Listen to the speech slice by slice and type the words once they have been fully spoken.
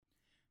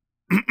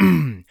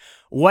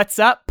What's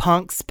up,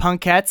 punks,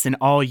 punkettes, and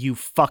all you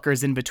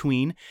fuckers in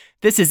between?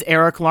 This is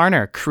Eric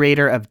Larner,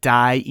 creator of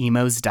Die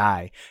Emos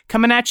Die,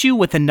 coming at you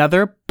with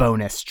another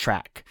bonus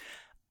track.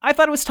 I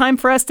thought it was time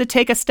for us to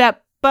take a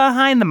step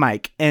behind the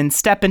mic and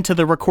step into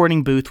the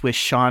recording booth with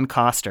Sean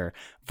Coster,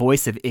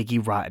 voice of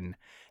Iggy Rotten.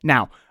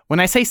 Now, when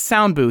I say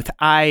sound booth,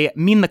 I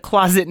mean the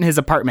closet in his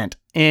apartment.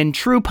 In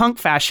true punk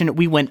fashion,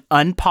 we went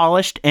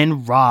unpolished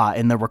and raw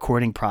in the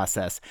recording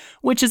process,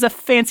 which is a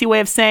fancy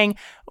way of saying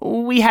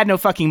we had no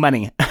fucking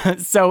money.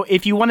 So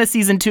if you want a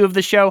season 2 of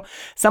the show,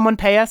 someone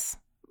pay us,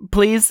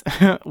 please.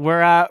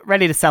 We're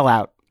ready to sell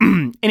out.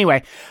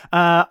 Anyway,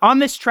 on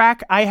this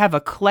track, I have a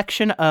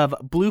collection of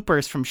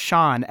bloopers from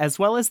Sean, as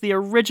well as the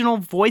original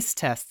voice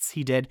tests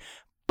he did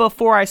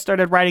before I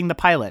started writing the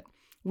pilot.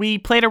 We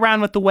played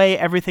around with the way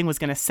everything was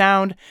going to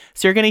sound,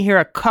 so you're going to hear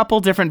a couple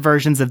different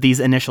versions of these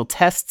initial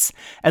tests,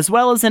 as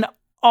well as an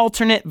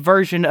alternate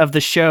version of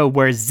the show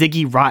where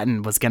Ziggy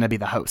Rotten was going to be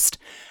the host.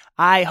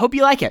 I hope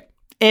you like it.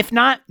 If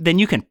not, then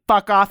you can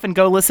fuck off and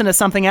go listen to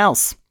something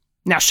else.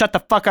 Now shut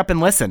the fuck up and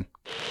listen.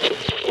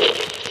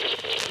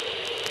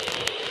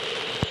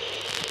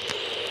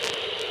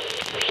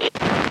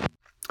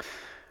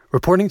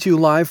 Reporting to you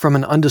live from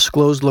an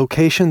undisclosed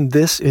location,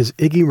 this is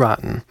Iggy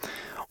Rotten.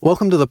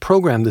 Welcome to the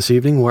program this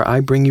evening, where I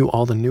bring you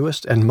all the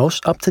newest and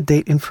most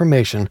up-to-date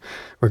information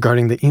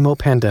regarding the emo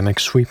pandemic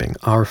sweeping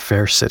our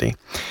fair city.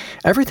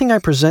 Everything I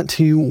present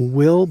to you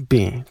will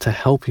be to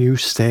help you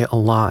stay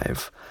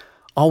alive.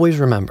 Always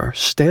remember,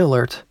 stay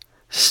alert,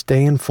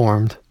 stay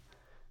informed,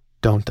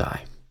 don't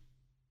die.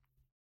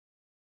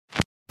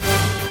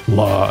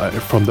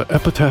 Live from the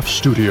Epitaph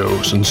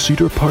Studios in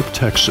Cedar Park,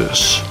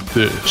 Texas,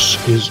 this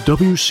is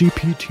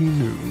WCPT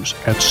News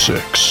at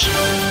 6.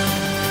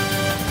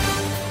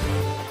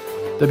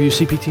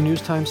 WCPT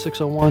News Time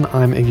 6:01,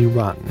 I'm Iggy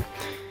Rotten.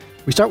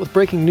 We start with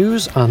breaking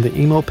news on the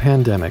emo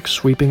pandemic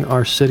sweeping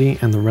our city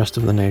and the rest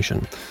of the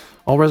nation.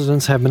 All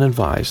residents have been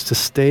advised to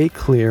stay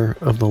clear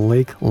of the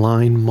Lake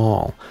Line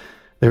Mall.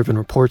 There have been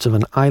reports of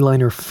an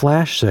eyeliner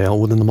flash sale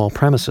within the mall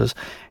premises,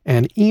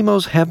 and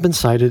emos have been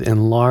sighted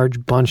in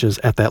large bunches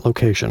at that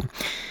location.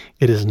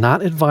 It is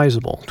not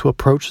advisable to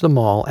approach the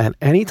mall at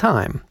any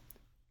time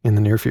in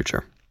the near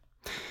future.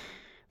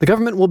 The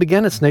government will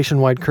begin its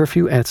nationwide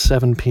curfew at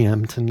 7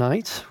 p.m.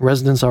 tonight.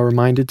 Residents are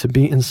reminded to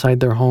be inside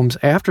their homes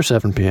after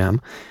 7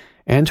 p.m.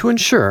 and to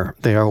ensure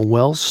they are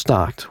well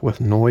stocked with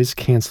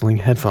noise-canceling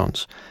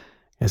headphones,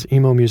 as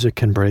emo music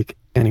can break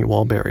any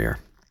wall barrier.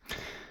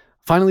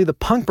 Finally, the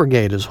Punk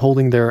Brigade is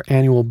holding their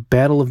annual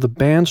Battle of the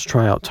Bands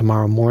tryout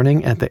tomorrow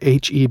morning at the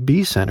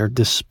HEB Center,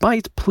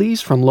 despite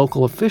pleas from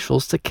local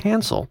officials to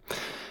cancel.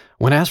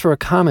 When asked for a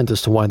comment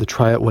as to why the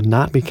tryout would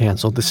not be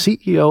canceled, the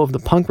CEO of the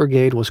Punk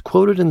Brigade was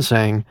quoted in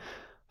saying,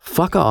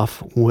 "Fuck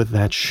off with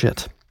that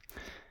shit."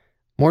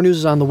 More news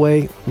is on the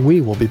way.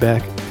 We will be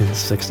back in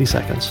 60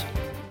 seconds.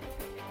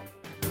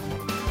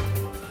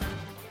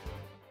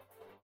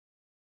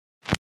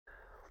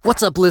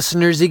 What's up,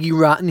 listeners? Iggy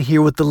Rotten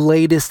here with the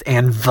latest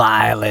and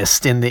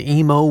vilest in the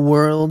emo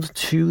world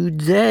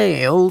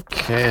today.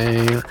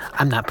 Okay,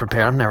 I'm not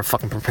prepared. I'm never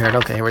fucking prepared.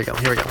 Okay, here we go.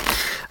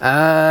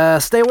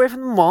 Stay away from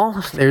the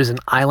mall. There's an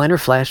eyeliner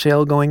flash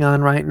sale going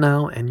on right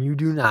now, and you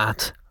do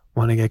not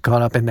want to get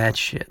caught up in that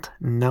shit.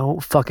 No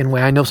fucking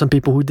way. I know some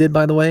people who did,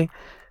 by the way.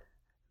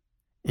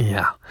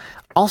 Yeah.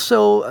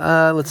 Also,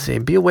 let's see,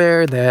 be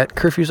aware that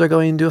curfews are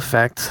going into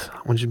effect.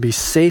 I want you to be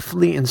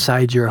safely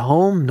inside your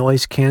home,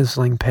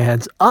 noise-canceling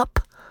pads up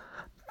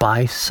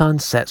by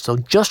sunset. So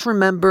just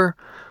remember,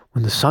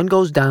 when the sun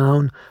goes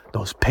down,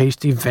 those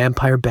pasty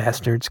vampire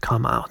bastards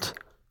come out.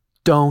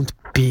 Don't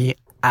be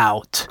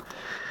out.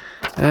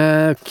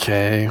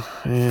 Okay.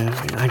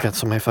 Yeah, I got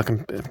some of my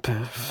fucking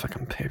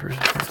papers.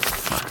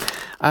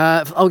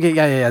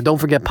 Okay. Don't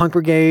forget, Punk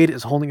Brigade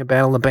is holding a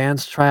Battle of the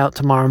Bands tryout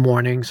tomorrow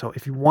morning. So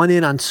if you want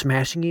in on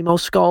smashing emo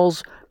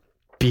skulls,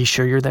 be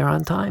sure you're there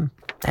on time.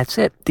 That's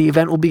it. The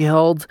event will be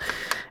held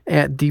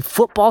at the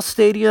football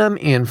stadium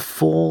in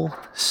full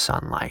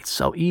sunlight.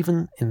 So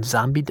even in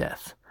zombie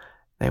death,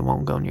 they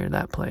won't go near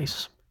that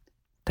place.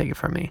 Take it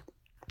from me.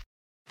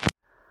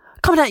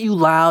 Coming at you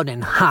loud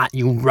and hot,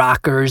 you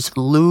rockers,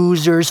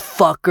 losers,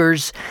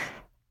 fuckers,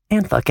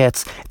 and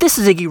fuckettes. This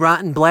is Iggy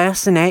Rotten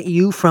blasting at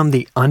you from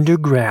the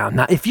underground.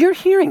 Now, if you're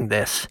hearing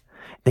this,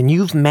 then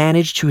you've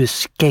managed to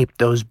escape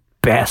those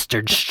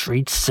bastard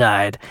streets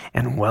side,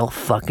 and well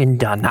fucking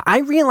done. Now, I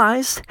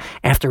realized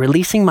after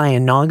releasing my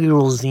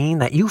inaugural zine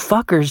that you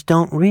fuckers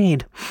don't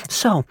read.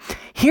 So,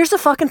 here's a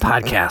fucking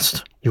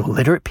podcast, you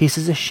illiterate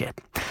pieces of shit.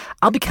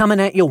 I'll be coming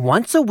at you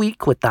once a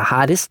week with the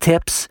hottest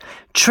tips,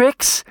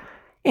 tricks,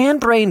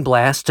 and brain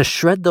blasts to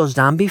shred those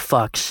zombie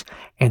fucks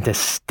and to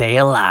stay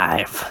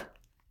alive.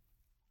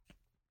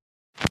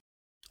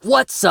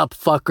 What's up,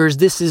 fuckers?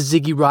 This is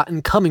Ziggy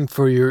Rotten coming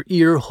for your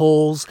ear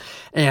holes,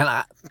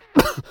 and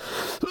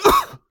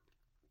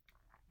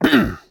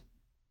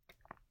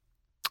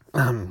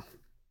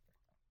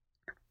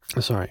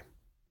sorry.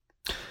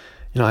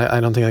 I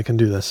don't think I can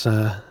do this.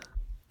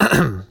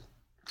 My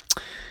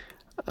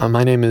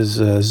name is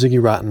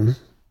Ziggy Rotten,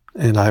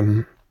 and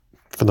I'm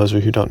For those of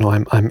you who don't know,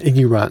 I'm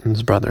Iggy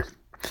Rotten's brother.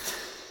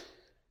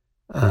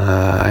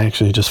 I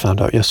actually just found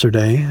out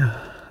yesterday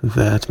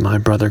that my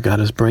brother got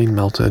his brain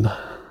melted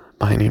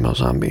by an emo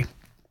zombie.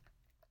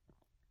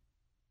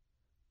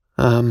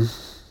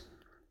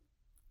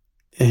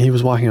 He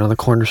was walking out of the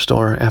corner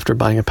store after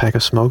buying a pack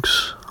of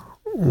smokes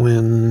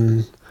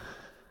when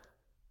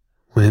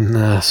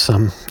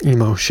some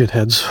emo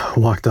shitheads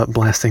walked up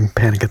blasting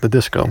Panic at the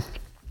Disco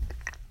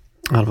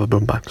out of a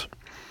boombox.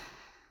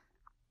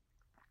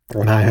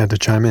 And I had to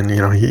chime in.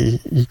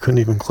 He couldn't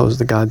even close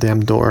the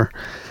goddamn door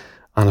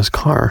on his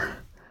car.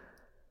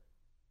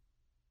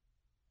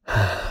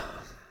 I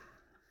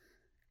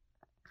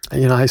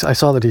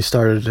saw that he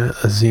started a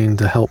zine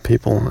to help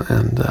people,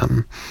 and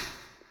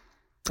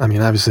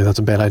obviously that's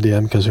a bad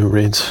idea because who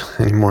reads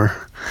anymore?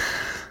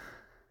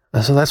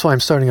 So that's why I'm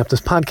starting up this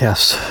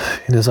podcast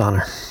in his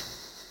honor.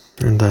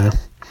 And, I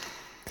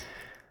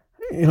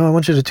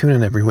want you to tune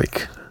in every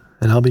week.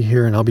 And I'll be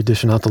here and I'll be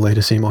dishing out the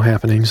latest emo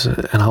happenings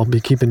and I'll be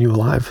keeping you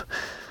alive.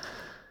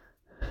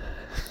 And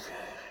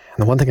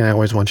the one thing I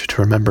always want you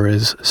to remember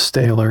is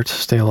stay alert,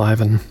 stay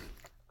alive, and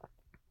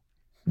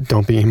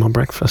don't be emo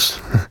breakfast.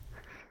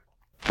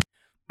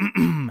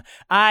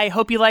 I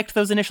hope you liked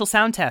those initial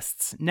sound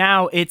tests.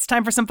 Now it's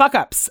time for some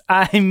fuck-ups.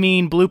 I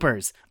mean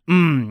bloopers.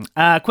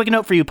 Quick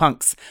note for you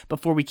punks.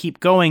 Before we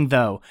keep going,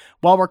 though.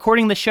 While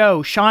recording the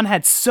show, Sean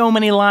had so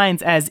many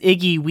lines as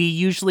Iggy, we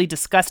usually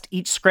discussed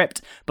each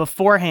script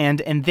beforehand,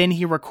 and then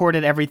he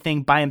recorded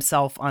everything by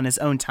himself on his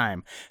own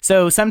time.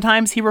 So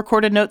sometimes he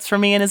recorded notes for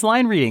me in his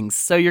line readings,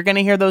 so you're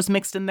gonna hear those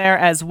mixed in there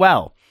as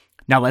well.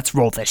 Now let's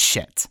roll this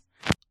shit.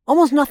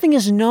 Almost nothing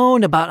is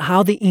known about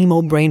how the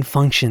emo brain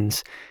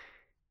functions.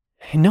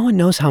 And no one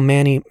knows how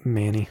Manny...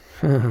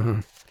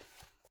 Okay,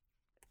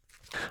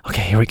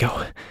 here we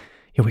go.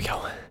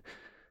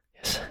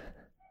 Yes.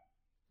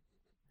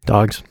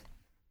 Dogs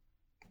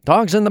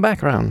in the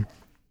background.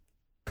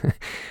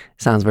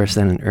 Sounds worse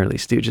than an early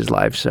Stooges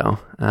live show.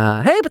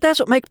 Hey, but that's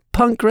what makes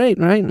punk great,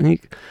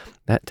 right?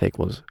 That take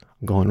was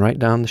going right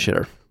down the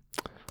shitter.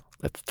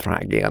 Let's try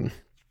again.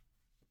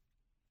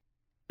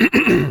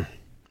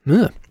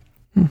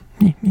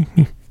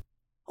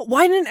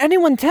 Why didn't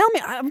anyone tell me?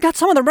 I've got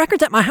some of the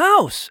records at my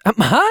house.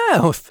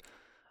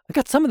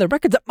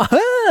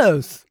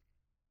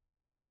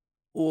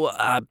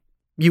 Well,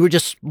 you were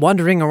just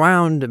wandering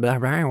around.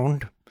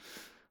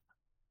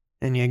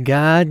 And you're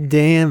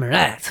goddamn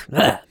right.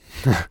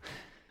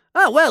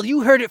 Oh, well,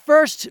 you heard it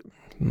first.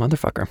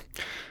 Motherfucker.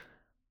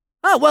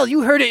 Oh, well,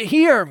 you heard it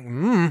here.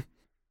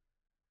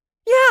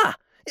 Yeah,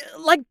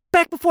 like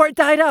back before it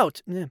died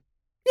out.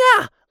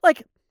 Yeah,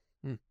 like...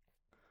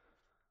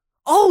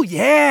 Oh,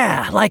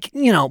 yeah, like,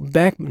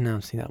 back... No,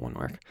 see, that won't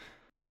work.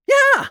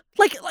 Yeah,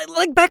 like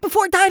back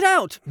before it died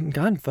out.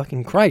 God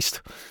fucking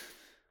Christ.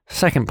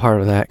 Second part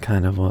of that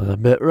kind of was a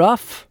bit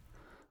rough.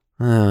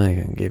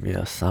 I can give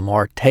you some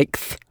more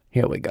takes.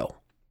 Here we go.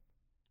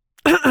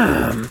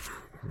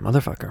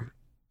 Motherfucker.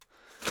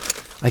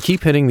 I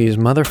keep hitting these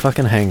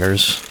motherfucking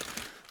hangers.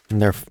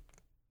 And they're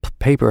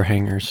paper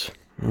hangers.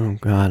 Oh,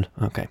 God.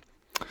 Okay.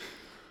 I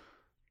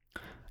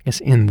guess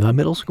in the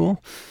middle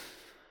school?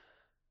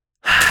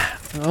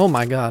 Oh,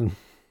 my God.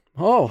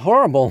 Oh,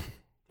 horrible.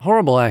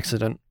 Horrible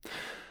accident.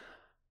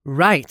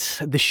 Right.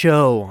 The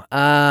show.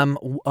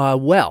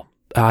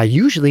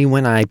 Usually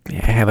when I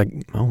have a...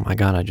 Oh, my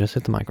God. I just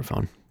hit the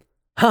microphone.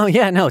 Oh,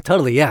 yeah. No,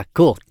 totally. Yeah.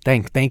 Cool.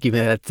 Thank you.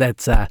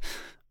 That's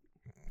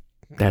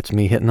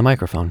me hitting the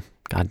microphone.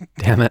 God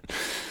damn it.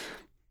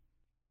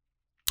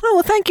 Oh,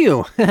 well, thank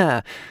you.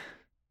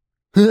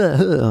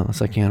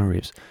 It's like Keanu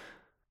Reeves.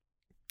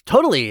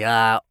 Totally.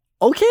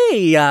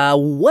 Okay.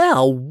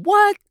 Well,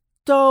 what...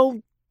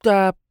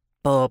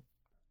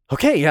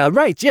 Okay,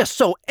 right, yes.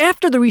 So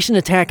after the recent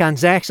attack on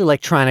Zach's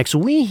Electronics,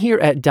 we here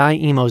at Die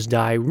Emos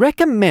Die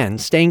recommend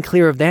staying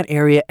clear of that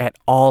area at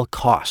all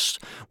costs.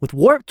 With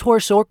Warped Tour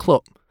so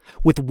close,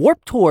 we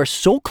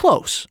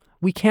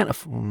can't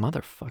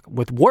motherfucker.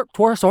 With Warped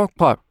Tour so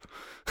close.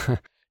 Die,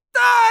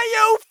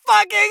 you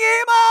fucking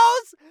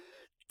emos!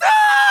 Die!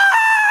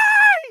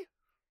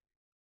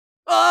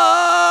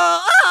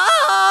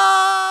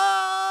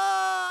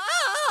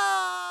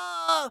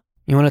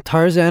 You want a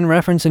Tarzan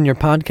reference in your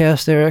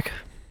podcast, Eric?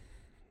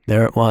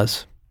 There it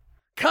was.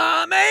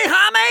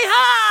 Kamehameha!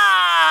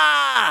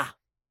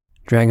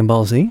 Dragon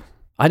Ball Z?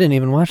 I didn't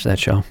even watch that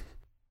show.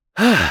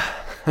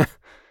 My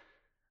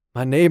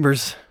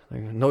neighbors,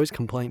 noise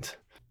complaints.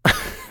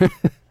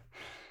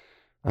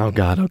 Oh,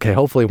 God. Okay,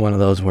 hopefully one of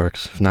those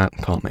works. If not,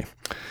 call me.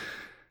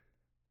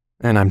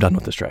 And I'm done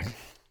with this track.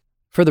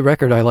 For the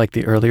record, I like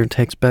the earlier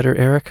takes better,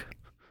 Eric.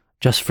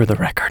 Just for the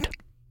record.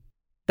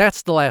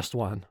 That's the last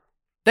one.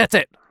 That's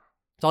it.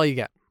 That's all you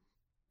get.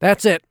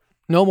 That's it.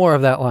 No more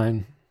of that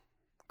line.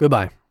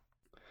 Goodbye.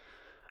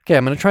 Okay,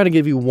 I'm going to try to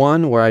give you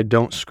one where I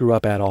don't screw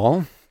up at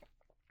all.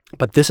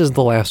 But this is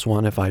the last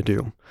one if I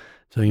do.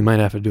 So you might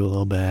have to do a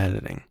little bit of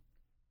editing.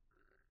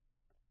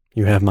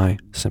 You have my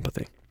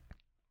sympathy.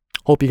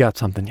 Hope you got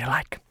something you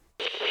like.